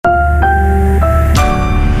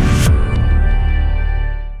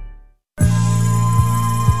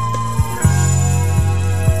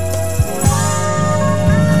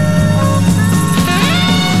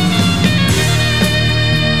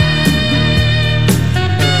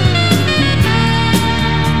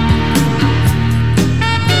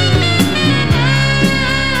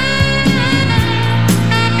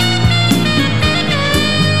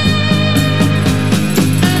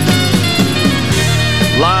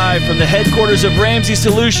live from the headquarters of Ramsey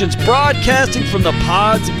Solutions, broadcasting from the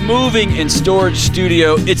Pods Moving and Storage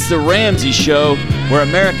Studio. It's The Ramsey Show, where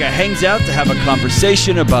America hangs out to have a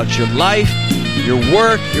conversation about your life, your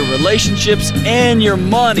work, your relationships, and your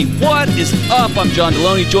money. What is up? I'm John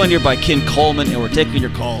Deloney, joined here by Ken Coleman, and we're taking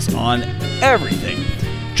your calls on everything.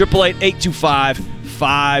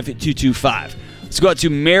 888-825-5225. Let's go out to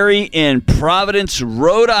Mary in Providence,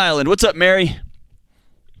 Rhode Island. What's up, Mary?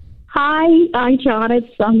 Hi, John. It's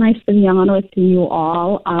nice to be on with you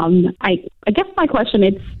all. I guess my question,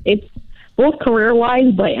 it's both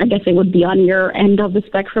career-wise, but I guess it would be on your end of the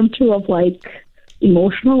spectrum, too, of, like,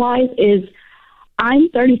 emotional-wise, is I'm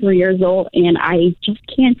 33 years old, and I just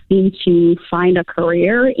can't seem to find a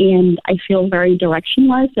career, and I feel very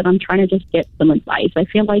directionless, and I'm trying to just get some advice. I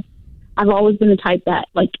feel like I've always been the type that,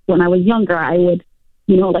 like, when I was younger, I would,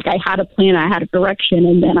 like, I had a plan, I had a direction,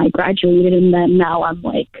 and then I graduated, and then now I'm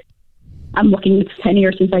looking, it's 10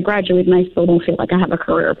 years since I graduated, and I still don't feel like I have a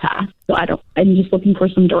career path. So I'm just looking for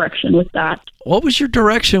some direction with that. What was your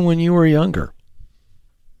direction when you were younger?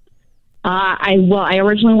 I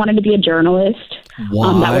originally wanted to be a journalist.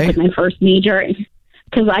 Why? That was like my first major,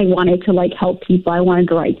 because I wanted to, like, help people. I wanted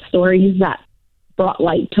to write stories that brought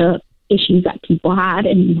light to issues that people had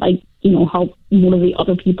and, like, help motivate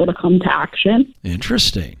other people to come to action.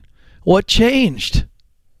 Interesting. What changed?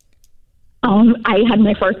 I had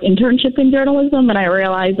my first internship in journalism, and I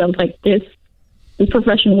realized I was like, this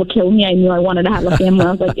profession will kill me. I knew I wanted to have a family. I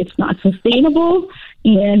was like, it's not sustainable,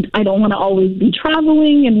 and I don't want to always be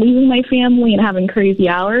traveling and leaving my family and having crazy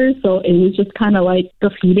hours. So it was just kind of like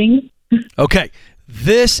defeating. Okay.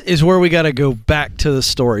 This is where we got to go back to the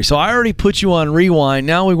story. So I already put you on rewind.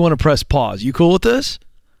 Now we want to press pause. You cool with this?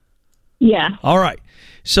 Yeah. All right.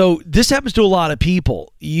 So this happens to a lot of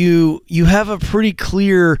people. You have a pretty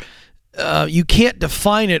clear... you can't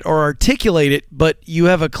define it or articulate it, but you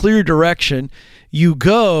have a clear direction. You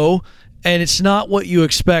go, and it's not what you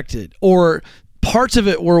expected, or parts of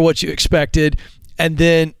it were what you expected, and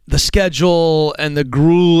then the schedule and the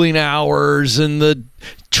grueling hours and the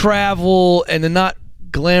travel and the not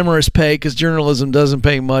glamorous pay, because journalism doesn't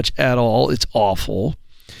pay much at all. It's awful.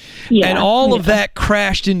 Yeah, and all of that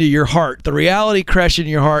crashed into your heart. The reality crashed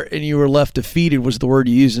into your heart, and you were left defeated was the word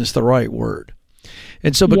you used, and it's the right word.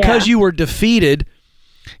 And so because you were defeated,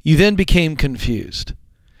 you then became confused.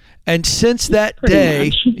 And since that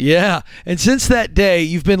day,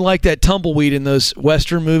 you've been like that tumbleweed in those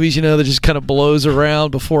Western movies, that just kind of blows around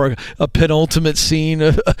before a penultimate scene,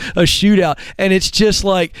 a shootout. And it's just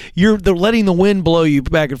like they're letting the wind blow you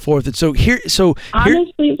back and forth. And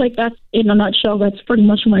honestly, like, that's, in a nutshell, that's pretty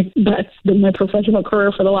much that's been my professional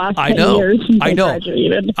career for the last 10 years since I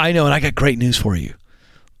graduated. I know, and I got great news for you.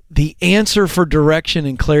 The answer for direction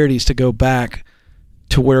and clarity is to go back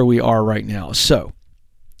to where we are right now. So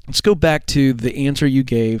let's go back to the answer you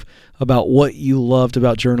gave about what you loved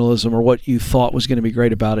about journalism or what you thought was going to be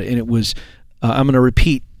great about it. And it was, I'm going to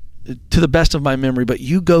repeat to the best of my memory, but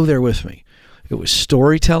you go there with me. It was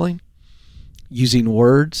storytelling, using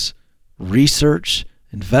words, research,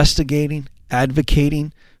 investigating,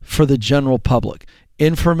 advocating for the general public.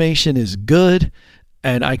 Information is good,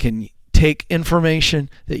 and I can take information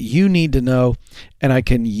that you need to know, and I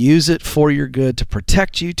can use it for your good, to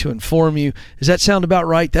protect you, to inform you. Does that sound about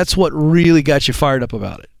right? That's what really got you fired up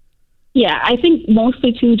about it. Yeah, I think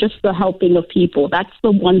mostly too just the helping of people. That's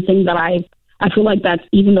the one thing that I feel like that's,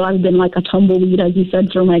 even though I've been like a tumbleweed, as you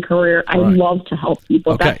said, through my career, I love to help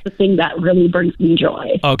people. Okay. That's the thing that really brings me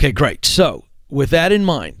joy. Okay, great. So with that in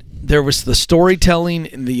mind, there was the storytelling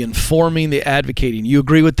and the informing, the advocating. You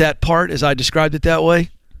agree with that part as I described it that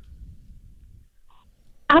way?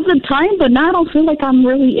 At the time, but now I don't feel like I'm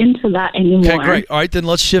really into that anymore. Okay, great. All right, then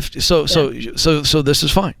let's shift. So this is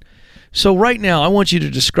fine. So right now, I want you to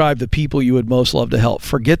describe the people you would most love to help.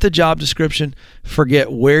 Forget the job description.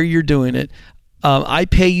 Forget where you're doing it. I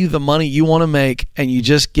pay you the money you want to make, and you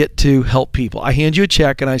just get to help people. I hand you a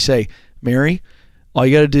check, and I say, Mary, all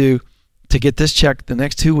you got to do to get this check the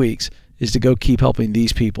next 2 weeks is to go keep helping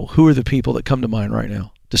these people. Who are the people that come to mind right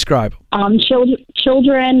now? Describe them.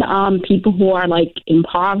 Children, people who are like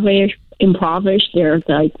impoverished. They're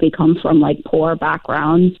like, they come from like poor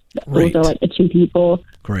backgrounds. Great. Those are like the two people.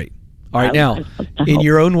 Great. All right, now in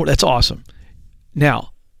your own, that's awesome.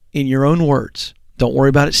 Now, in your own words, don't worry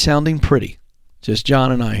about it sounding pretty. Just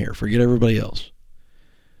John and I here. Forget everybody else.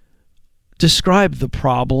 Describe the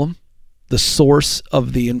problem, the source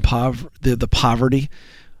of the poverty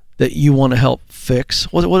that you want to help fix.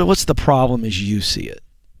 What's the problem as you see it?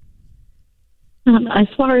 As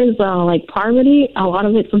far as like poverty, a lot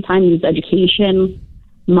of it sometimes is education,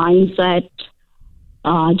 mindset,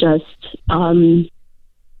 just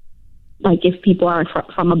like if people are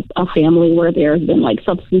from a family where there's been like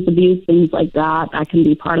substance abuse, things like that, that can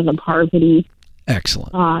be part of the poverty.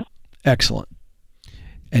 Excellent. Excellent.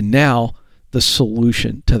 And now the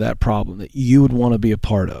solution to that problem that you would want to be a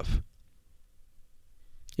part of.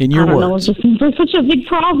 In your words. It just seems like such a big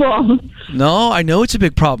problem. No, I know it's a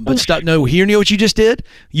big problem, but stop. No, you know what you just did?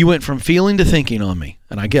 You went from feeling to thinking on me,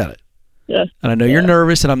 and I get it. Yeah. And I know you're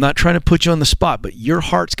nervous, and I'm not trying to put you on the spot, but your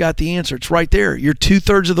heart's got the answer. It's right there. You're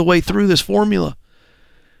 2/3 of the way through this formula.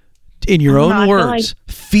 In your own words,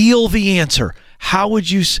 feel the answer.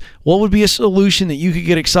 What would be a solution that you could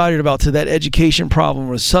get excited about to that education problem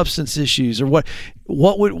or substance issues, or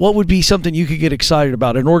what would be something you could get excited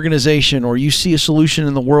about, an organization, or you see a solution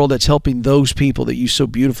in the world that's helping those people that you so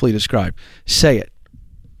beautifully described? Say it.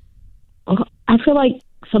 I feel like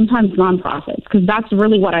sometimes nonprofits, because that's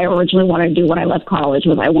really what I originally wanted to do when I left college,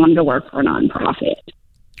 was I wanted to work for a nonprofit.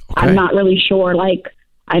 Okay. I'm not really sure,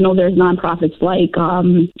 I know there's nonprofits like, oh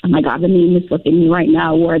my God, the name is slipping me right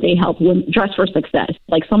now, where they help women Dress for Success,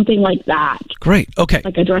 like something like that. Great. Okay.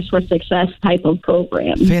 Like a Dress for Success type of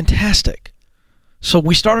program. Fantastic. So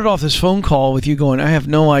we started off this phone call with you going, I have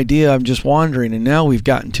no idea, I'm just wandering, and now we've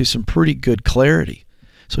gotten to some pretty good clarity.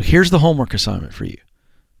 So here's the homework assignment for you.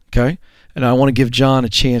 Okay? And I want to give John a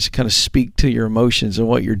chance to kind of speak to your emotions and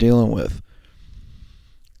what you're dealing with.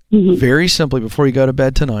 Mm-hmm. Very simply, before you go to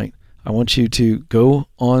bed tonight, I want you to go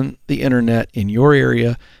on the internet in your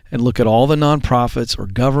area and look at all the nonprofits or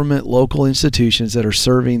government local institutions that are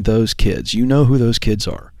serving those kids. You know who those kids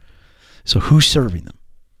are. So who's serving them?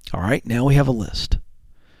 All right, now we have a list.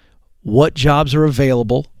 What jobs are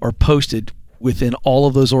available or posted within all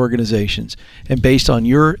of those organizations? And based on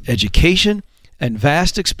your education and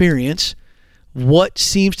vast experience, what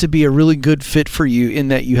seems to be a really good fit for you in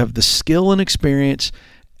that you have the skill and experience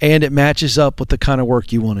and it matches up with the kind of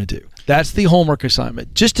work you want to do? That's the homework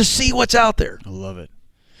assignment, just to see what's out there. I love it.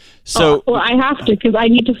 So, well, I have to, because I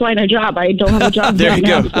need to find a job. I don't have a job there right you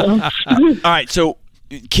go. now. So. All right, so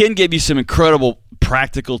Ken gave you some incredible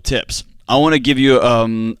practical tips. I want to give you a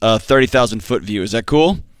 30,000-foot view. Is that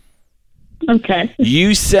cool? Okay.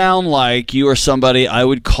 You sound like you are somebody I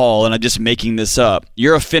would call, and I'm just making this up,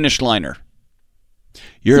 you're a finish liner.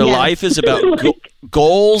 Your life is about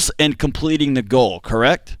goals and completing the goal,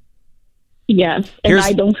 correct? Yes, and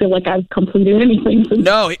I don't feel like I've completed anything since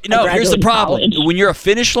No, here's the problem. College. When you're a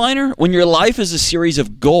finish liner, when your life is a series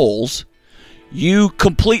of goals, you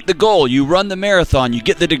complete the goal, you run the marathon, you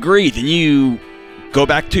get the degree, then you go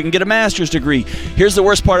back to and get a master's degree. Here's the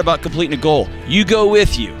worst part about completing a goal. You go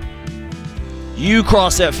with you. You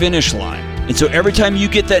cross that finish line. And so every time you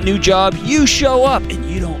get that new job, you show up and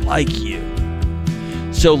you don't like you.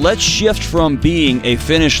 So let's shift from being a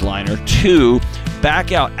finish liner to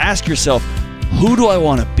back out. Ask yourself, who do I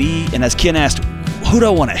want to be? And as Ken asked, who do I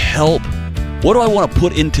want to help? What do I want to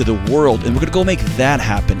put into the world? And we're going to go make that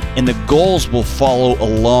happen. And the goals will follow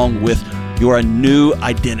along with your new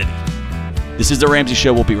identity. This is The Ramsey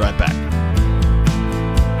Show. We'll be right back.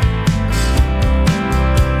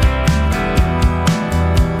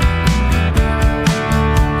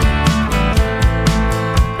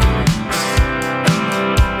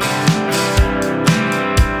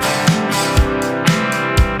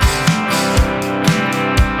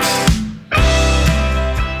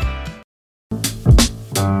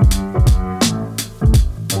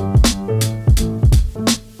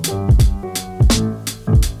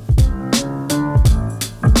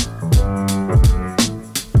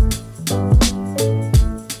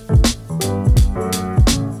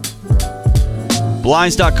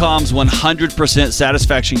 Blinds.com's 100%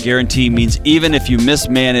 satisfaction guarantee means even if you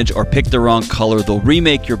mismanage or pick the wrong color, they'll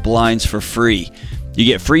remake your blinds for free. You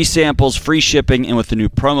get free samples, free shipping, and with the new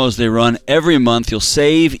promos they run every month, you'll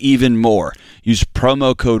save even more. Use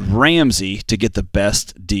promo code RAMSEY to get the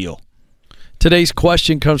best deal. Today's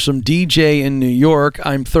question comes from DJ in New York.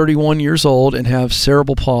 I'm 31 years old and have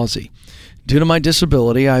cerebral palsy. Due to my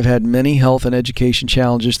disability, I've had many health and education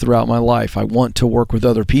challenges throughout my life. I want to work with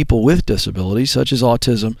other people with disabilities, such as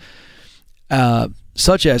autism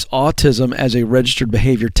as a registered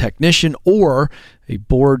behavior technician or a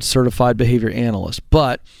board-certified behavior analyst.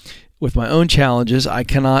 But with my own challenges, I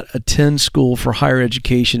cannot attend school for higher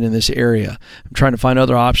education in this area. I'm trying to find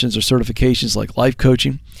other options or certifications like life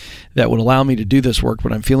coaching that would allow me to do this work,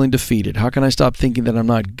 but I'm feeling defeated. How can I stop thinking that I'm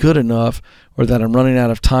not good enough or that I'm running out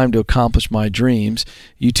of time to accomplish my dreams?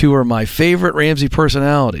 You two are my favorite Ramsey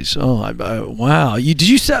personalities. Oh, wow. Did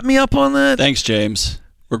you set me up on that? Thanks, James.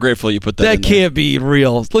 We're grateful you put that in there. That can't be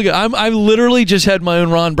real. Look, I literally just had my own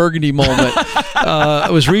Ron Burgundy moment. I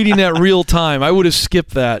was reading that real time. I would have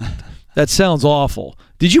skipped that. That sounds awful.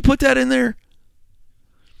 Did you put that in there?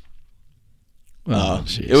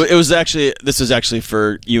 It was actually, this is actually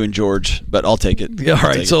for you and George, but I'll take it. All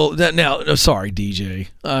right. So sorry, DJ.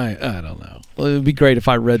 I don't know. Well, it would be great if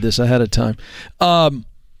I read this ahead of time. A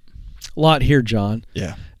lot here, John.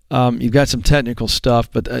 Yeah. You've got some technical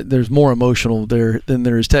stuff, but there's more emotional there than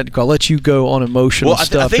there is technical. I'll let you go on emotional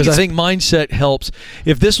stuff because I think mindset helps.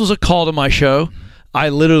 If this was a call to my show, I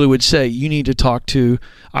literally would say,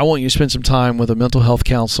 I want you to spend some time with a mental health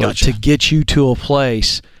counselor to get you to a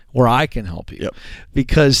place where I can help you. Yep.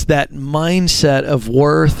 Because that mindset of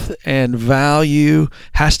worth and value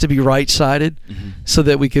has to be right-sided so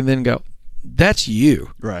that we can then go, that's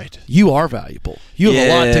you. Right. You are valuable. You have a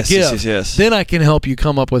lot to give. Yes. Then I can help you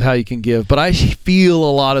come up with how you can give. But I feel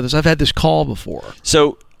a lot of this. I've had this call before.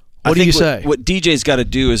 So what do you say? What DJ's got to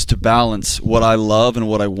do is to balance what I love and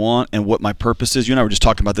what I want and what my purpose is. You and I were just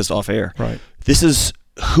talking about this off air. Right. This is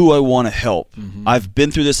who I want to help. I've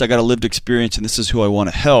been through this. I got a lived experience, and this is who I want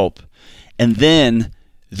to help. And then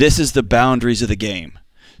this is the boundaries of the game.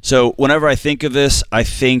 So whenever I think of this, I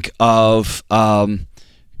think of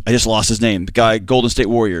I just lost his name. The guy, Golden State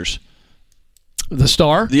Warriors. The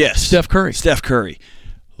star? Yes. Steph Curry. Steph Curry.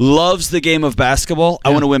 Loves the game of basketball. Yeah.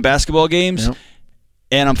 I want to win basketball games. Yeah.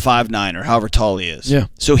 And I'm 5'9", or however tall he is. Yeah.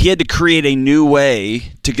 So he had to create a new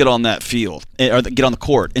way to get on that field, or get on the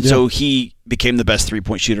court. And so he became the best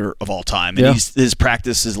three-point shooter of all time. And his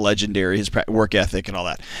practice is legendary, his work ethic and all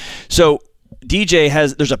that. So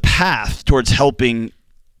DJ there's a path towards helping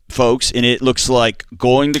folks, and it looks like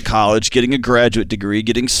going to college, getting a graduate degree,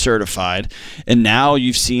 getting certified, and now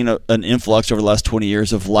you've seen an influx over the last 20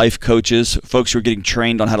 years of life coaches, folks who are getting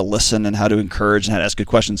trained on how to listen and how to encourage and how to ask good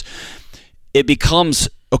questions. It becomes,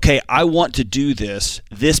 okay, I want to do this.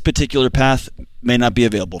 This particular path may not be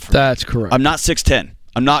available for me. That's correct. I'm not 6'10".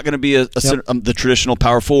 I'm not going to be the traditional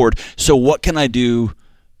power forward. So what can I do?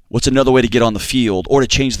 What's another way to get on the field or to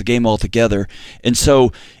change the game altogether? And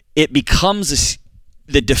so it becomes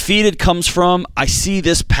the defeated comes from, I see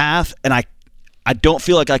this path and I don't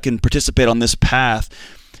feel like I can participate on this path.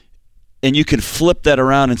 And you can flip that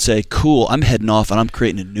around and say, cool, I'm heading off and I'm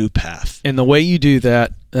creating a new path. And the way you do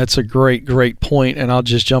that, that's a great point. And I'll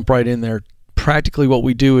just jump right in there. Practically what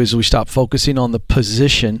we do is we stop focusing on the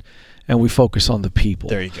position and we focus on the people.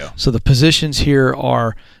 There you go. So the positions here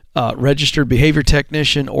are registered behavior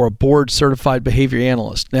technician or a board certified behavior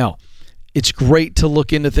analyst. Now, it's great to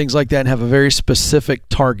look into things like that and have a very specific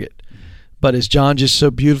target. But as John just so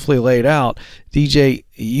beautifully laid out, DJ,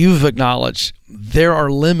 you've acknowledged there are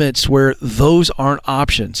limits where those aren't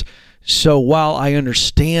options. So while I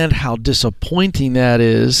understand how disappointing that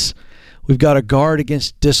is, we've got to guard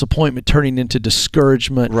against disappointment turning into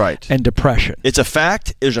discouragement and depression. It's a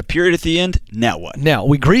fact. There's a period at the end. Now what? Now,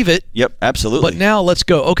 we grieve it. Yep, absolutely. But now let's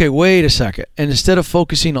go, okay, wait a second. And instead of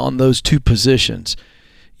focusing on those two positions,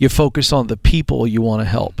 you focus on the people you want to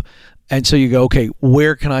help. And so you go, okay,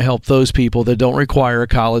 where can I help those people that don't require a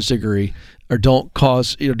college degree or don't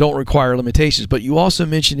require limitations? But you also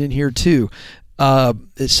mentioned in here too,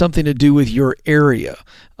 it's something to do with your area.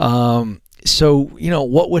 So,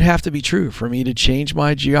 what would have to be true for me to change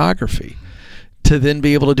my geography to then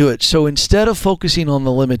be able to do it? So instead of focusing on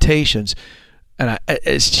the limitations, and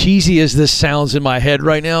as cheesy as this sounds in my head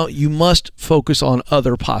right now, you must focus on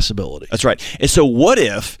other possibilities. That's right. And so what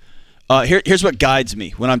if, here's what guides me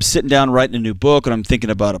when I'm sitting down writing a new book, when I'm thinking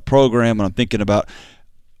about a program, when I'm thinking about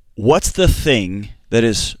what's the thing that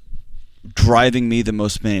is driving me the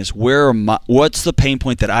most many? What's the pain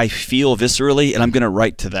point that I feel viscerally, and I'm going to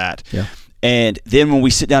write to that. Yeah. And then when we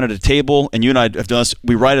sit down at a table, and you and I have done this,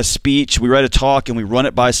 we write a speech, we write a talk, and we run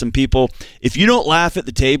it by some people. If you don't laugh at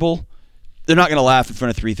the table, they're not going to laugh in front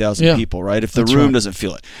of 3,000 people, right? If the room doesn't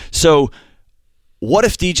feel it. So what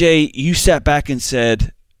if, DJ, you sat back and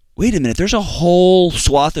said, wait a minute, there's a whole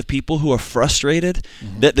swath of people who are frustrated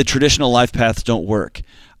that the traditional life paths don't work.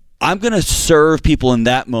 I'm going to serve people in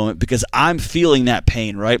that moment because I'm feeling that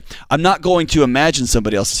pain, right? I'm not going to imagine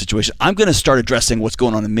somebody else's situation. I'm going to start addressing what's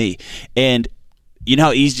going on in me. And you know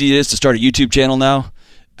how easy it is to start a YouTube channel now?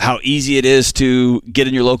 How easy it is to get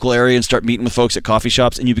in your local area and start meeting with folks at coffee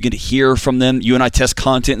shops, and you begin to hear from them. You and I test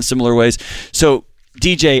content in similar ways. So,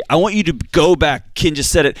 DJ, I want you to go back. Ken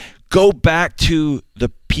just said it. Go back to the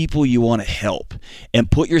people you want to help and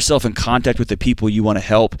put yourself in contact with the people you want to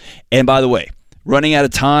help. And by the way, running out of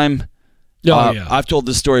time, I've told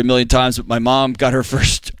this story a million times, but my mom got her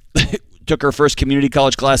first took her first community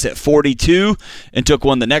college class at 42 and took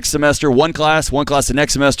one the next semester, one class the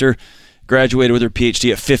next semester, graduated with her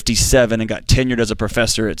PhD at 57 and got tenured as a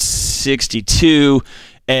professor at 62.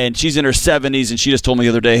 And she's in her 70s, and she just told me the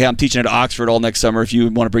other day, hey, I'm teaching at Oxford all next summer if you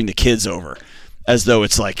want to bring the kids over. As though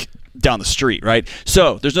it's like down the street, right?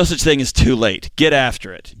 So there's no such thing as too late. Get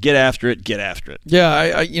after it. Get after it. Get after it. Yeah,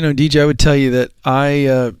 I DJ, I would tell you that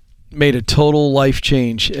I made a total life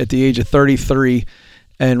change at the age of 33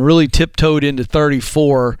 and really tiptoed into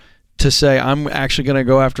 34 to say I'm actually going to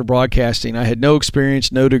go after broadcasting. I had no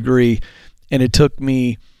experience, no degree, and it took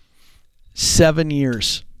me 7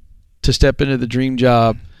 years to step into the dream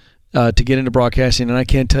job, to get into broadcasting, and I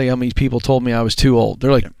can't tell you how many people told me I was too old.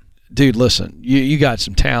 They're like, dude, listen, you got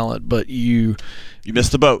some talent, but you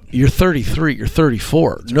missed the boat. You're 33, you're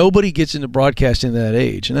 34. Nobody gets into broadcasting at that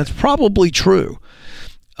age, and that's probably true.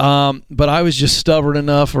 But I was just stubborn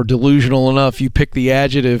enough or delusional enough, you pick the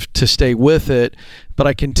adjective, to stay with it. But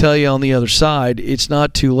I can tell you on the other side, it's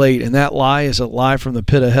not too late, and that lie is a lie from the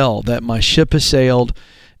pit of hell, that my ship has sailed,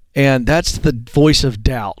 and that's the voice of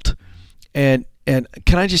doubt. And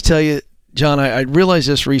can I just tell you, John, I realized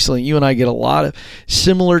this recently. You and I get a lot of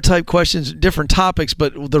similar type questions, different topics,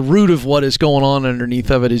 but the root of what is going on underneath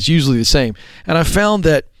of it is usually the same. And I found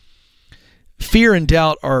that fear and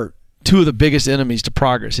doubt are two of the biggest enemies to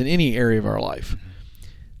progress in any area of our life.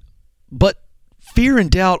 But fear and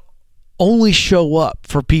doubt only show up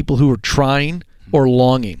for people who are trying or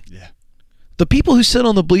longing. Yeah. The people who sit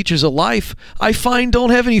on the bleachers of life, I find,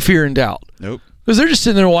 don't have any fear and doubt. Nope. Because they're just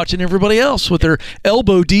sitting there watching everybody else with their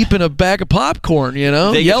elbow deep in a bag of popcorn,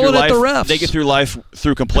 yelling at the refs. They get through life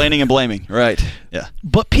through complaining and blaming. Right. Yeah.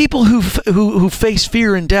 But people who face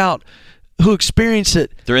fear and doubt, who experience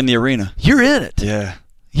it, they're in the arena. You're in it. Yeah.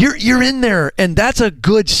 You're in there, and that's a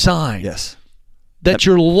good sign. Yes. That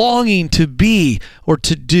you're longing to be or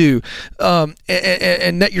to do,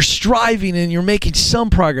 and that you're striving and you're making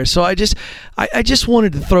some progress. So I just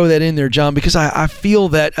wanted to throw that in there, John, because I feel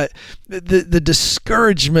that the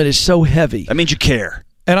discouragement is so heavy. That means you care.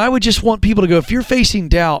 And I would just want people to go, if you're facing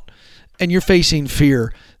doubt and you're facing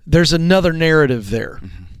fear, there's another narrative there.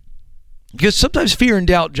 Mm-hmm. Because sometimes fear and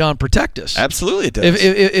doubt, John, protect us. Absolutely it does.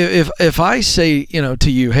 If I say,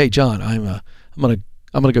 to you, hey, John, I'm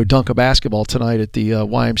gonna go dunk a basketball tonight at the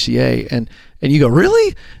YMCA, and you go,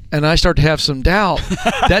 really? And I start to have some doubt.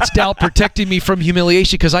 That's doubt protecting me from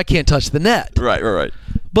humiliation because I can't touch the net. Right.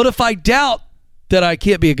 But if I doubt that I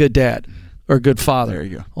can't be a good dad or a good father, there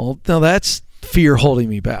you go. Well, no, that's fear holding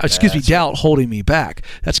me back. Doubt holding me back.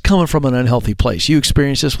 That's coming from an unhealthy place. You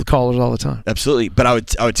experience this with callers all the time. Absolutely. But I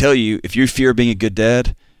would tell you, if you fear being a good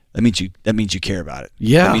dad, that means you care about it.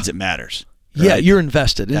 Yeah. That means it matters. Right? Yeah, you're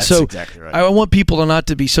invested. And that's so exactly right. I want people to not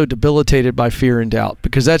to be so debilitated by fear and doubt,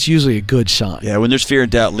 because that's usually a good sign. Yeah, when there's fear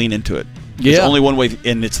and doubt, lean into it. There's only one way,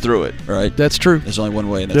 and it's through it, right? That's true. There's only one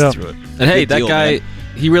way, and that's through it. And hey, that guy,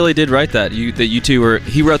 he really did write that. You two were.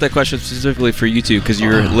 He wrote that question specifically for you two because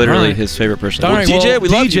you're literally his favorite person. All right, DJ, we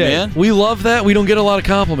love you, man. We love that. We don't get a lot of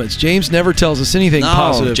compliments. James never tells us anything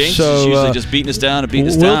positive. James is usually just beating us down and beating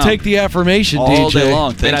us down. We'll take the affirmation, all DJ. day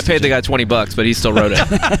long. And I paid the guy $20, but he still wrote it.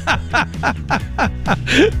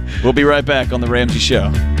 We'll be right back on The Ramsey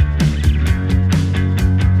Show.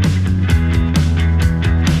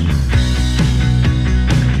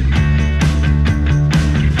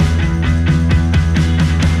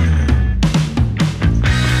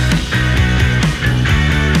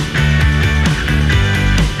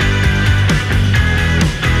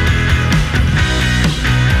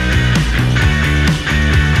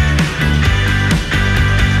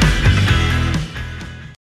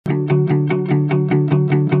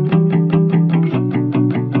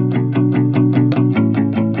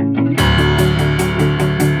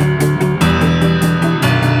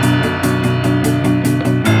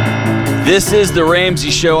 This is The Ramsey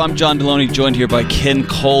Show. I'm John Deloney, joined here by Ken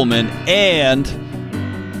Coleman, and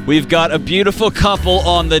we've got a beautiful couple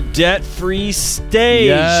on the debt-free stage.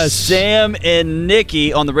 Yes. Sam and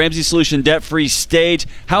Nikki on the Ramsey Solution debt-free stage.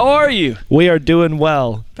 How are you? We are doing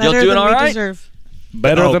well. Y'all doing all right?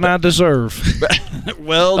 Better than I deserve.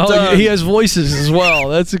 Well done. He has voices as well.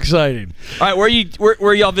 That's exciting. All right, where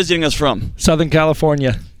are y'all visiting us from? Southern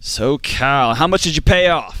California. SoCal. How much did you pay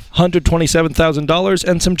off? $127,000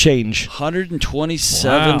 and some change.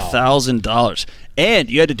 $127,000. And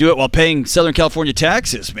you had to do it while paying Southern California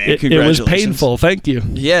taxes, man. It was painful. Thank you.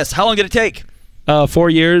 Yes. How long did it take? 4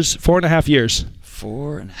 years, 4.5 years.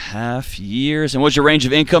 4.5 years. And what's your range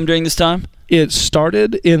of income during this time? It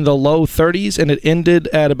started in the low 30s and it ended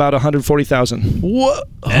at about $140,000. What?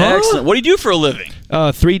 Excellent. What do you do for a living?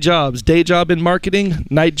 3 jobs. Day job in marketing,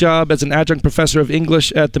 night job as an adjunct professor of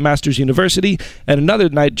English at the Masters University, and another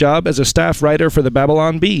night job as a staff writer for the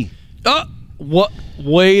Babylon Bee. What?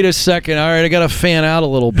 Wait a second. All right, I got to fan out a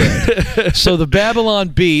little bit. So the Babylon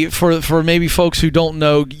Bee, for maybe folks who don't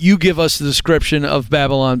know, you give us the description of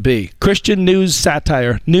Babylon Bee. Christian news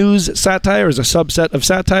satire. News satire is a subset of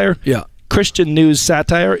satire. Yeah. Christian news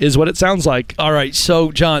satire is what it sounds like. All right,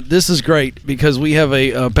 so John, this is great because we have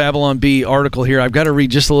a Babylon Bee article here. I've got to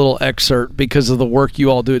read just a little excerpt because of the work you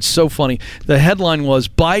all do. It's so funny. The headline was,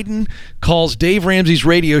 Biden calls Dave Ramsey's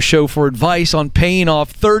radio show for advice on paying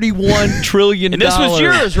off $31 trillion. And this was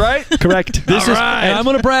yours, right? Correct. This is, right. and I'm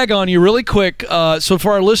going to brag on you really quick. So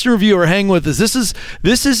for our listener viewer, hang with us. This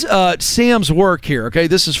is Sam's work here. Okay,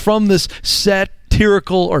 this is from this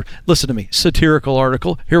satirical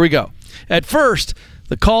article. Here we go. At first,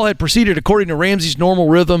 the call had proceeded according to Ramsey's normal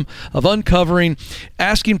rhythm of uncovering,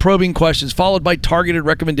 asking probing questions, followed by targeted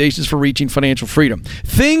recommendations for reaching financial freedom.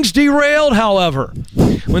 Things derailed, however,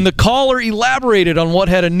 when the caller elaborated on what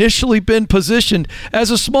had initially been positioned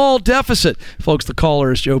as a small deficit. Folks, the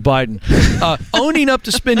caller is Joe Biden. Owning up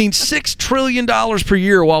to spending $6 trillion per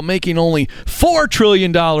year while making only $4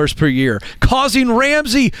 trillion per year, causing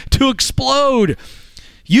Ramsey to explode.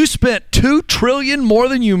 You spent $2 trillion more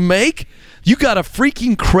than you make? You got a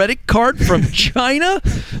freaking credit card from China?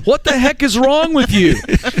 What the heck is wrong with you?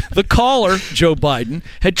 The caller, Joe Biden,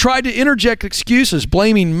 had tried to interject excuses,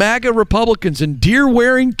 blaming MAGA Republicans and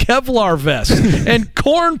deer-wearing Kevlar vests and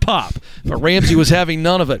corn pop. But Ramsey was having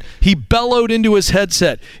none of it. He bellowed into his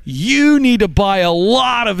headset, "You need to buy a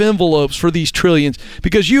lot of envelopes for these trillions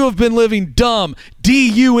because you have been living dumb.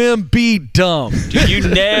 D-U-M-B, dumb." Dude, you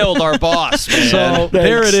nailed our boss, man. So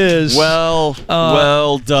there it is. Well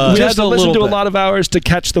done. We had Just to a listen little to a bit. lot of hours to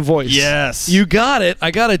catch the voice. Yes. You got it.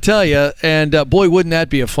 I got to tell you. And boy, wouldn't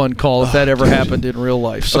that be a fun call if that ever happened in real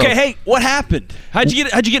life. So, Okay, hey, what happened? How'd you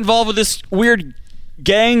get involved with this weird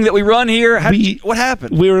gang that we run here? What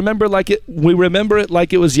happened? We remember it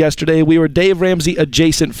like it was yesterday. We were Dave Ramsey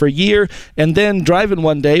adjacent for a year, and then driving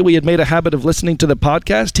one day, we had made a habit of listening to the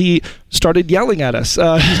podcast. He started yelling at us.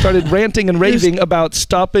 He started ranting and raving about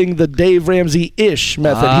stopping the Dave Ramsey-ish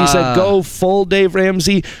method. He said, "Go full Dave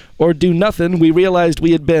Ramsey or do nothing." We realized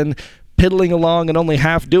we had been piddling along and only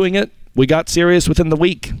half doing it. We got serious within the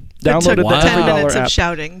week. Downloaded it took the 10 $10 minutes app. of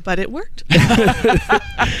shouting, but it worked.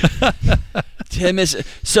 Tim is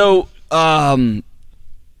so. What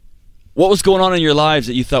was going on in your lives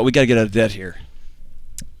that you thought we got to get out of debt here?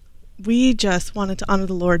 We just wanted to honor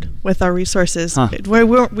the Lord with our resources. Huh. We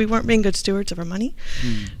weren't being good stewards of our money.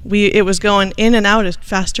 It was going in and out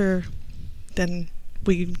faster than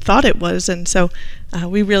we thought it was, and so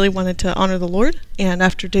we really wanted to honor the Lord. And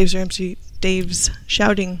after Dave's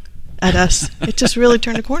shouting at us, it just really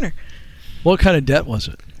turned a corner. what kind of debt was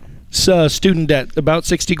it? Student debt, about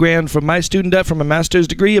 $60,000 from my student debt from a master's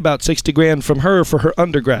degree, about $60,000 from her for her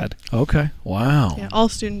undergrad. Okay. Wow. Yeah, all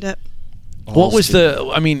student debt. What was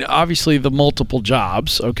obviously the multiple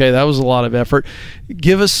jobs. Okay, that was a lot of effort.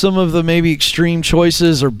 Give us some of the maybe extreme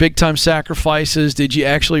choices or big time sacrifices. Did you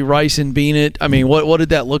actually rice and bean it? I mean, what did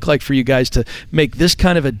that look like for you guys to make this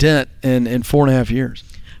kind of a dent in 4.5 years?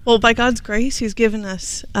 Well, by God's grace, He's given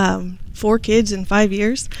us 4 kids in 5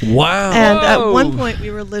 years. Wow. And at one point, we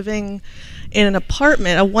were living in an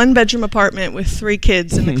apartment, a 1-bedroom apartment with 3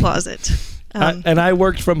 kids in the closet. And I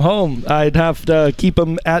worked from home. I'd have to keep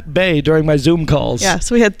them at bay during my Zoom calls. Yeah,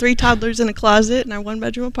 so we had 3 toddlers in a closet in our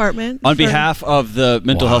 1-bedroom apartment. On behalf of the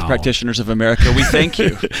Mental Health Practitioners of America, we thank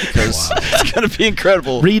you because it's going to be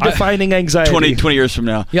incredible. Redefining anxiety. 20 years from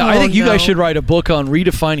now. Yeah, I think you no. guys should write a book on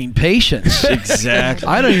redefining patience. Exactly.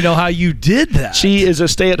 I don't even know how you did that. She is a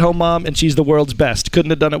stay-at-home mom, and she's the world's best. Couldn't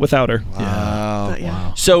have done it without her. Wow. But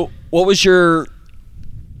yeah. So, what was your?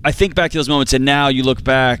 I think back to those moments, and now you look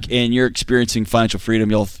back and you're experiencing financial freedom.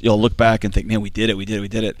 You'll look back and think, "Man, we did it. What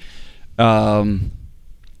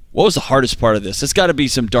was the hardest part of this? It's got to be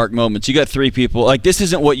some dark moments. You got 3 people. Like, this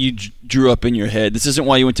isn't what you drew up in your head. This isn't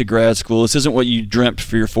why you went to grad school. This isn't what you dreamt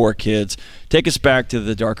for your 4 kids. Take us back to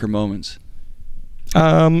the darker moments.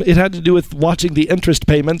 It had to do with watching the interest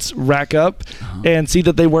payments rack up and see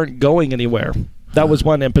that they weren't going anywhere. That was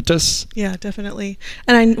one impetus. Yeah, definitely.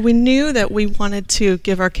 And we knew that we wanted to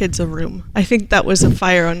give our kids a room. I think that was a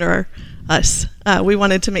fire under us. We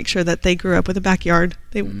wanted to make sure that they grew up with a backyard,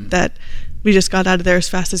 that we just got out of there as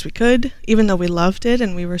fast as we could, even though we loved it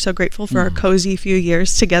and we were so grateful for our cozy few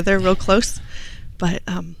years together, real close. But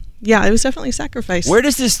yeah, it was definitely a sacrifice. Where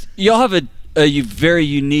does this? Y'all have a very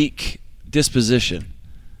unique disposition.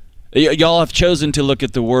 Y'all have chosen to look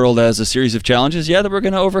at the world as a series of challenges, that we're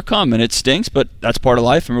going to overcome, and it stinks, but that's part of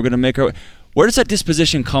life, and we're going to make our way. Where does that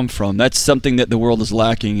disposition come from? That's something that the world is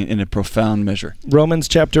lacking in a profound measure. Romans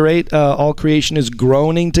chapter 8, all creation is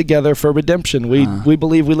groaning together for redemption. We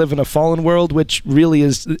believe we live in a fallen world, which really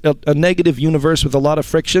is a negative universe with a lot of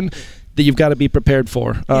friction that you've got to be prepared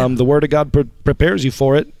for. The Word of God prepares you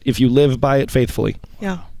for it if you live by it faithfully.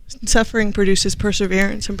 Yeah. Suffering produces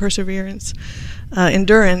perseverance, and perseverance,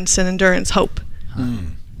 endurance, and endurance, hope.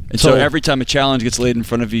 And so every time a challenge gets laid in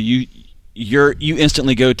front of you, you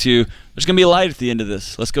instantly go to, there's going to be a light at the end of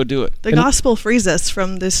this. Let's go do it. The gospel frees us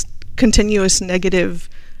from this continuous negative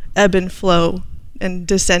ebb and flow and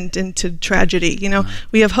descent into tragedy.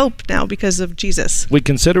 We have hope now because of Jesus. We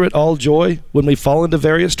consider it all joy when we fall into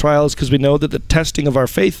various trials because we know that the testing of our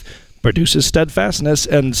faith produces steadfastness,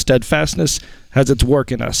 and steadfastness has its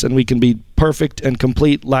work in us, and we can be perfect and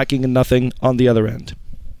complete, lacking in nothing on the other end.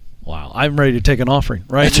 Wow, I'm ready to take an offering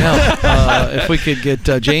right now. If we could get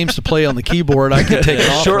James to play on the keyboard, I could take an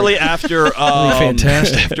offering. Shortly after,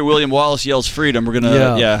 fantastic. After William Wallace yells freedom, we're going to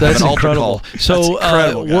that's have an altar incredible. call. So That's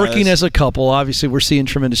incredible, working guys. as a couple, obviously we're seeing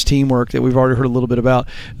tremendous teamwork that we've already heard a little bit about.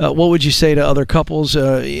 What would you say to other couples,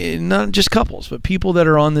 not just couples, but people that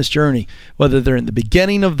are on this journey, whether they're in the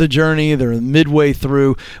beginning of the journey, they're midway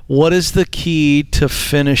through, what is the key to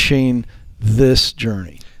finishing this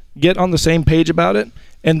journey? Get on the same page about it,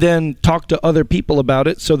 and then talk to other people about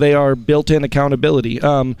it so they are built-in accountability.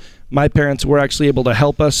 My parents were actually able to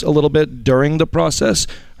help us a little bit during the process.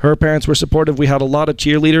 Her parents were supportive. We had a lot of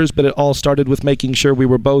cheerleaders, but it all started with making sure we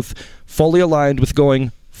were both fully aligned with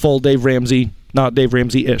going full Dave Ramsey, not Dave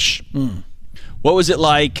Ramsey-ish. What was it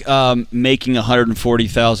like making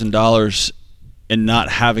 $140,000 and not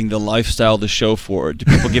having the lifestyle to show for it? Did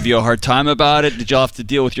people give you a hard time about it? Did y'all have to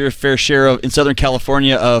deal with your fair share of, in Southern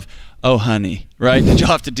California, of, oh, honey, right? Did y'all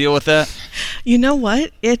have to deal with that? You know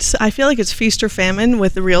what? I feel like it's feast or famine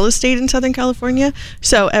with the real estate in Southern California.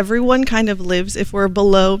 So everyone kind of lives, if we're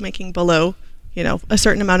making below, a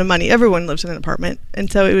certain amount of money, everyone lives in an apartment.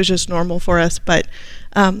 And so it was just normal for us. But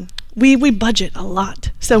we budget a lot.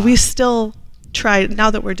 So we still try, now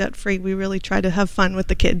that we're debt free, we really try to have fun with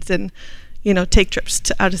the kids and, take trips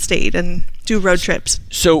to out of state and do road trips.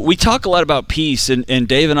 So we talk a lot about peace, and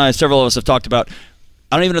Dave and I, several of us have talked about,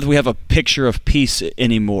 I don't even know if we have a picture of peace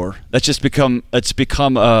anymore. It's become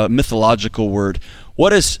a mythological word.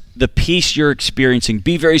 What is the peace you're experiencing?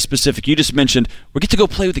 Be very specific. You just mentioned we get to go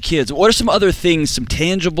play with the kids. What are some other things, some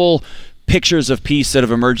tangible pictures of peace that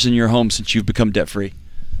have emerged in your home since you've become debt-free?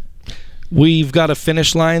 We've got a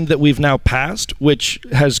finish line that we've now passed, which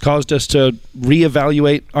has caused us to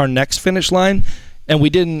reevaluate our next finish line, and we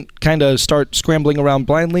didn't kind of start scrambling around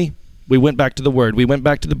blindly. We went back to the Word. We went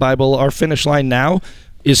back to the Bible. Our finish line now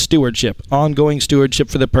is stewardship, ongoing stewardship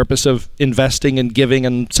for the purpose of investing and giving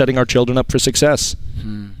and setting our children up for success.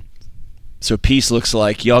 So peace looks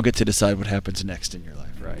like y'all get to decide what happens next in your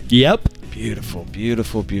life, right? Yep. Beautiful,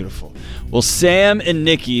 beautiful, beautiful. Well, Sam and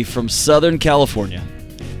Nikki from Southern California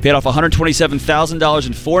paid off $127,000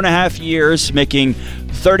 in 4.5 years, making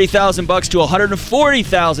 $30,000 to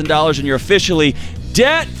 $140,000, and you're officially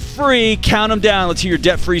debt-free. Count them down. Let's hear your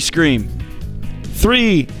debt-free scream.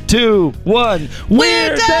 3, 2, 1.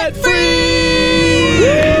 We're debt-free!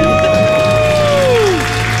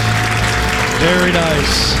 Very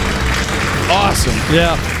nice. Awesome.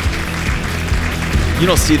 Yeah. You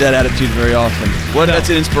don't see that attitude very often. That's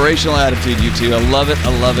an inspirational attitude, you two. I love it. I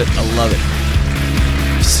love it. I love it.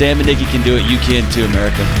 If Sam and Nikki can do it, you can too,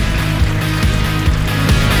 America.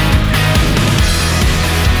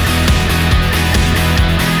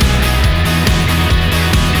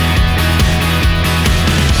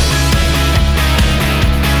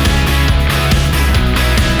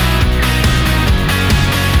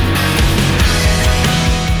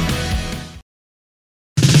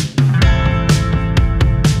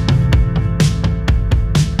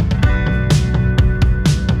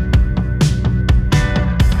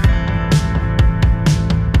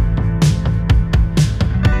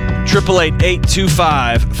 Triple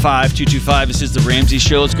 825-5225. This is the Ramsey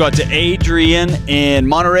Show. Let's go out to Adrian in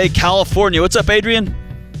Monterey, California. What's up, Adrian?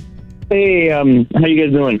 Hey, how you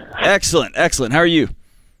guys doing? Excellent, excellent. How are you?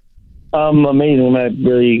 Amazing. I'm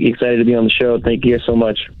really excited to be on the show. Thank you so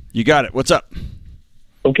much. You got it. What's up?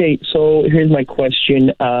 Okay, so here's my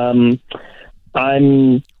question. I'm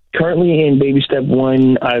currently in baby step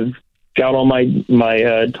 1. I've got all my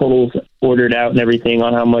totals ordered out and everything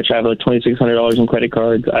on how much. I have $2,600 in credit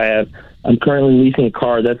cards. I'm currently leasing a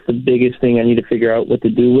car. That's the biggest thing I need to figure out what to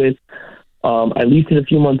do with. I leased it a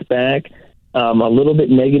few months back. A little bit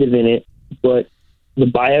negative in it, but the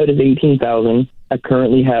buyout is $18,000. I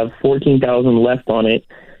currently have $14,000 left on it,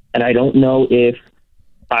 and I don't know if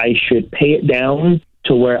I should pay it down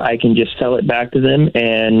to where I can just sell it back to them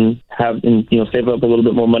and save up a little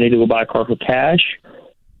bit more money to go buy a car for cash,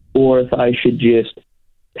 or if I should just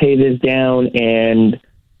pay this down and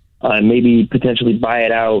maybe potentially buy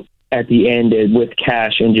it out at the end with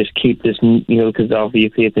cash and just keep this, because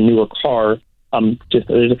obviously it's a newer car.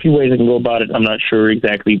 There's a few ways I can go about it. I'm not sure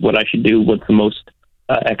exactly what I should do, what's the most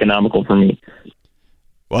economical for me.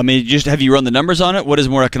 Well, I mean, have you run the numbers on it? What is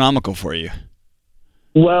more economical for you?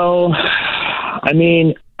 Well, I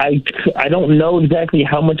mean, I don't know exactly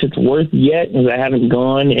how much it's worth yet, because I haven't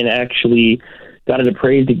gone and actually got it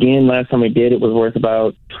appraised again. Last time I did, it was worth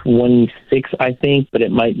about 26, I think, but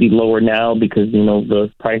it might be lower now because,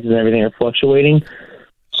 the prices and everything are fluctuating.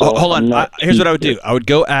 So hold on. Here's what I would do. I would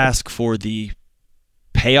go ask for the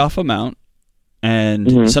payoff amount,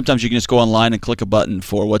 and sometimes you can just go online and click a button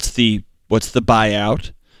for what's the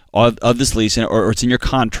buyout of this lease, or it's in your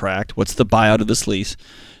contract. What's the buyout of this lease?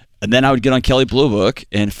 And then I would get on Kelley Blue Book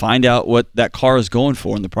and find out what that car is going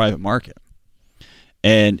for in the private market.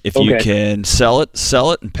 And if you can sell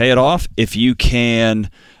it and pay it off. If you can,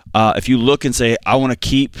 if you look and say, I want to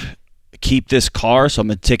keep this car, so I'm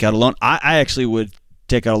going to take out a loan. I actually would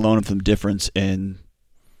take out a loan of some difference in.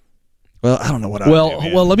 Well, I don't know what I would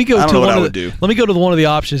do. Well, let me go to Let me go to one of the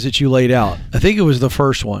options that you laid out. I think it was the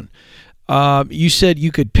first one. You said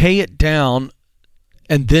you could pay it down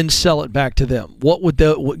and then sell it back to them.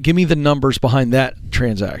 Give me the numbers behind that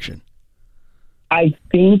transaction. I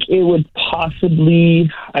think it would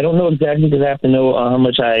possibly. I don't know exactly because I have to know how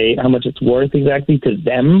much it's worth exactly to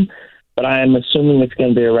them. But I'm assuming it's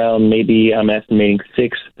going to be around. Maybe I'm estimating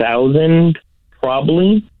 6,000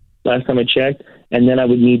 probably. Last time I checked, and then I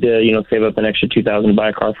would need to save up an extra 2,000 to buy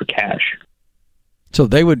a car for cash. So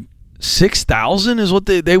they would 6,000 is what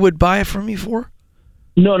they would buy it from me for?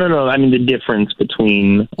 No. I mean the difference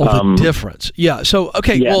between. The difference. Yeah. So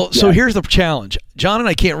So here's the challenge. John and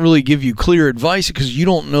I can't really give you clear advice because you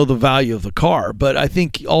don't know the value of the car. But I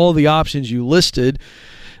think all the options you listed,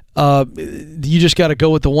 you just got to go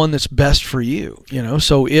with the one that's best for you.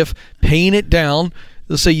 So if paying it down.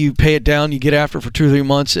 Let's say you pay it down, you get after it for 2 or 3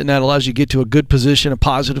 months, and that allows you to get to a good position, a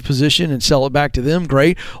positive position, and sell it back to them,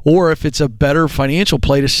 great. Or if it's a better financial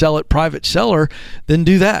play to sell it private seller, then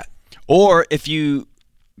do that. Or if you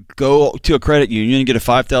go to a credit union and get a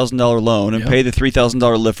 $5,000 loan and pay the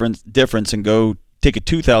 $3,000 difference and go take a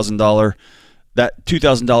 $2,000, that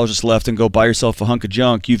 $2,000 that's left and go buy yourself a hunk of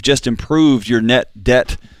junk, you've just improved your net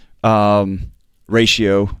debt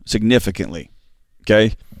ratio significantly,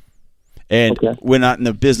 okay? And we're not in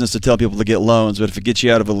the business to tell people to get loans, but if it gets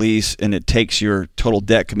you out of a lease and it takes your total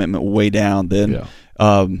debt commitment way down, then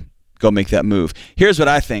go make that move. Here's what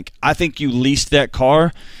I think. I think you leased that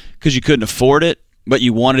car because you couldn't afford it, but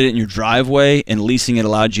you wanted it in your driveway, and leasing it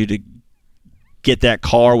allowed you to get that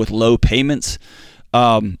car with low payments.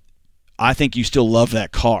 I think you still love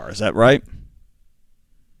that car. Is that right?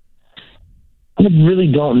 I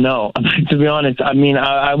really don't know. To be honest, I mean,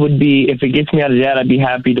 I would be, if it gets me out of debt, I'd be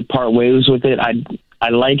happy to part ways with it. I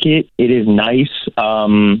like it. It is nice. It's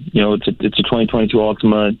a 2022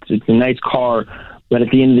 Altima. It's a nice car, but at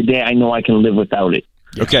the end of the day, I know I can live without it.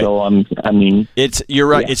 Okay. So you're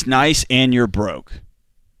right. Yeah. It's nice, and you're broke.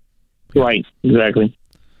 Right. Exactly.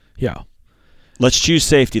 Yeah. Let's choose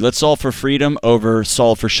safety. Let's solve for freedom over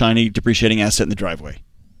solve for shiny depreciating asset in the driveway.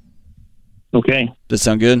 Okay. Does that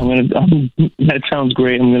sound good? That sounds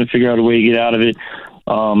great. I'm going to figure out a way to get out of it,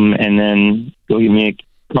 and then go get me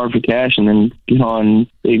a car for cash, and then get on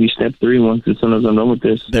baby step 3 once as soon as I'm done with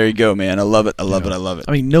this. There you go, man. I love it. I love it.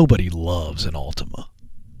 I mean, nobody loves an Altima.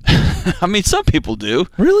 I mean, some people do.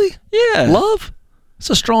 Really? Yeah. Love? It's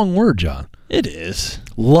a strong word, John. It is.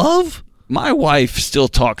 Love? My wife still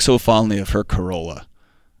talks so fondly of her Corolla,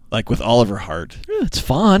 like with all of her heart. Yeah, it's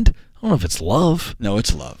fond. I don't know if it's love. No,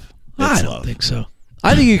 it's love. I don't think so.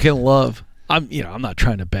 I think you can love. I'm not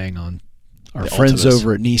trying to bang on our friends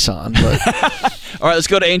over at Nissan, but all right, let's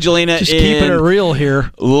go to Angelina. Just keeping it real here.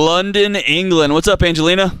 London, England. What's up,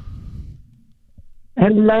 Angelina?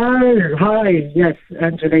 Hello. Hi. Yes,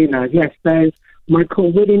 Angelina. Yes,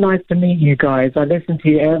 Michael, really nice to meet you guys. I listen to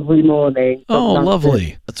you every morning. Oh,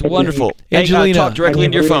 lovely. That's wonderful. Angelina, talk directly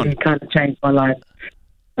into your phone. Really kind of changed my life.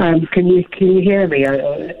 Can you hear me?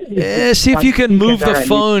 See if you can move the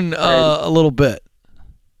phone a little bit.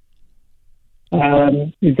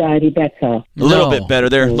 Is that any better? A little bit better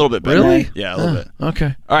there. A little bit better. Really? Yeah, a little bit.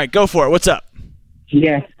 Okay. All right, go for it. What's up?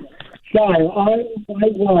 Yes. So I work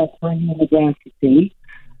for a university.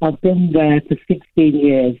 I've been there for 16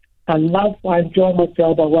 years. I enjoy my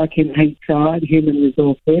job. I work in HR and human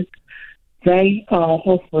resources. They are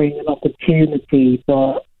offering an opportunity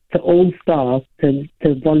for to all staff to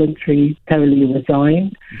voluntarily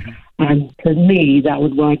resign. And to me, that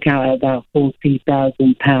would work out at about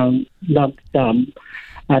 £40,000 lump sum.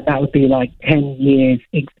 That would be like 10 years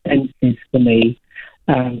expenses for me,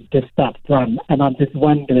 just up front. And I'm just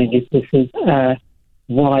wondering if this is a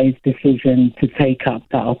wise decision to take up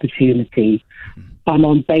that opportunity. I'm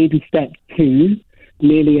on baby step 2,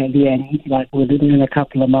 nearly at the end, like within a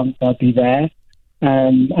couple of months I'll be there.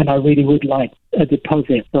 And I really would like a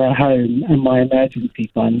deposit for a home and my emergency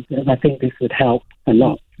fund. And I think this would help a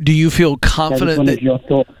lot. Do you feel confident your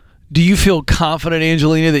thoughts? Do you feel confident,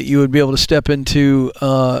 Angelina, that you would be able to step into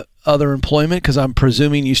other employment? Because I'm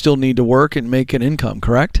presuming you still need to work and make an income,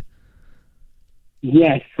 correct?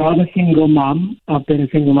 Yes, so I'm a single mum. I've been a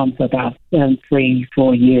single mum for about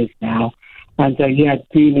 3-4 years now. And so, I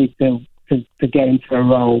do need to get into a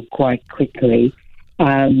role quite quickly.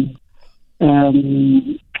 I'm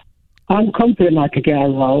confident I could get a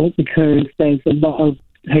role because there's a lot of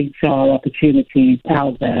HR opportunities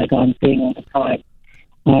out there that I'm seeing all the time.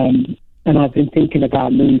 And I've been thinking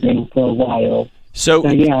about moving for a while. So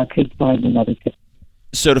I could find another job.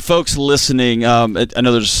 So to folks listening, I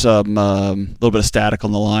know there's a little bit of static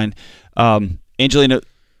on the line. Angelina,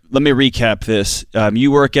 let me recap this.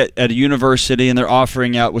 You work at a university, and they're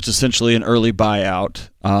offering out what's essentially an early buyout.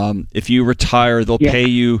 If you retire, they'll pay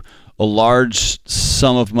you a large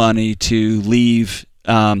sum of money to leave,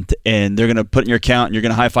 and they're going to put in your account, and you're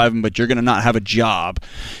going to high-five them, but you're going to not have a job.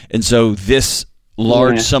 And so this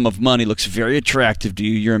large sum of money looks very attractive to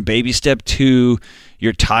you. You're in baby step 2.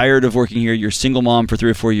 You're tired of working here. You're a single mom for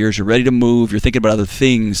 3 or 4 years. You're ready to move. You're thinking about other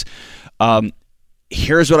things.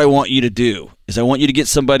 Here's what I want you to do is I want you to get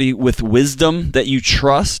somebody with wisdom that you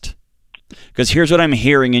trust, because here's what I'm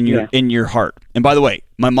hearing in your heart. And by the way,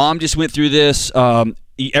 my mom just went through this.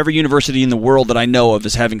 Every university in the world that I know of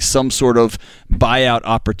is having some sort of buyout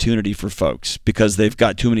opportunity for folks because they've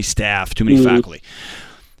got too many staff, too many faculty.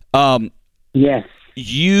 Yes.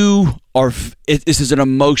 You are. This is an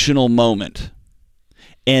emotional moment,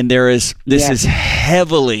 and this is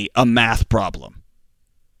heavily a math problem.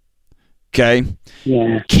 Okay?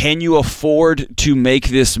 Yeah. Can you afford to make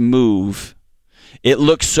this move? It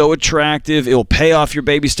looks so attractive. It will pay off your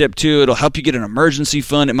baby step 2. It'll help you get an emergency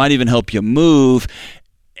fund. It might even help you move.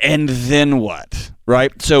 And then what?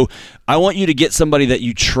 Right? So I want you to get somebody that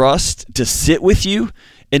you trust to sit with you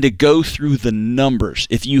and to go through the numbers.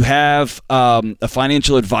 If you have a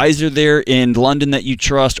financial advisor there in London that you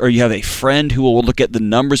trust, or you have a friend who will look at the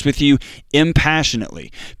numbers with you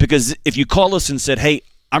impassionately. Because if you call us and said, hey,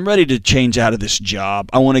 I'm ready to change out of this job,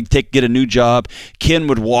 I want to get a new job, Ken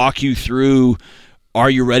would walk you through, are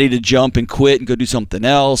you ready to jump and quit and go do something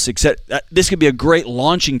else? This could be a great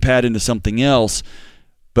launching pad into something else.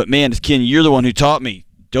 But man, Ken, you're the one who taught me,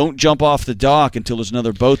 don't jump off the dock until there's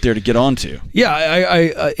another boat there to get onto. Yeah,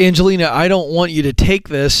 I Angelina, I don't want you to take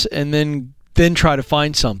this and then try to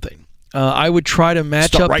find something. I would try to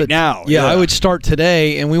match start up right now. Yeah, I would start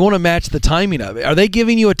today, and we want to match the timing of it. Are they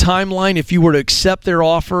giving you a timeline? If you were to accept their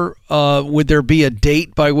offer, would there be a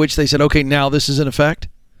date by which they said, okay, now this is in effect?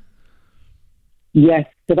 Yes,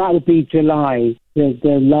 so that would be July. The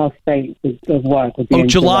last date of work would be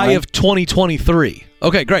July of 2023.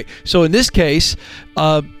 Okay, great. So in this case,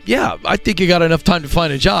 I think you got enough time to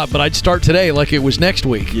find a job, but I'd start today like it was next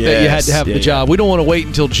week that you had to have the job. We don't want to wait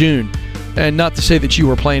until June, and not to say that you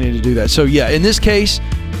were planning to do that. So in this case,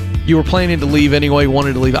 you were planning to leave anyway,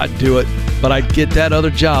 wanted to leave, I'd do it, but I'd get that other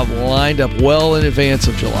job lined up well in advance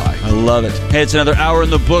of July. I love it. Hey, it's another hour in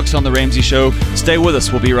the books on The Ramsey Show. Stay with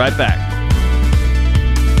us. We'll be right back.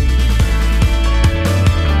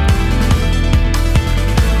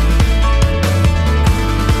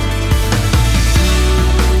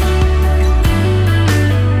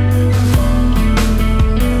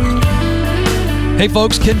 Hey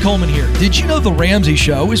folks, Ken Coleman here. Did you know The Ramsey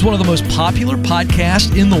Show is one of the most popular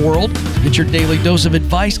podcasts in the world? Get your daily dose of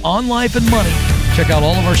advice on life and money. Check out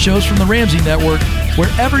all of our shows from The Ramsey Network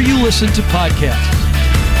wherever you listen to podcasts.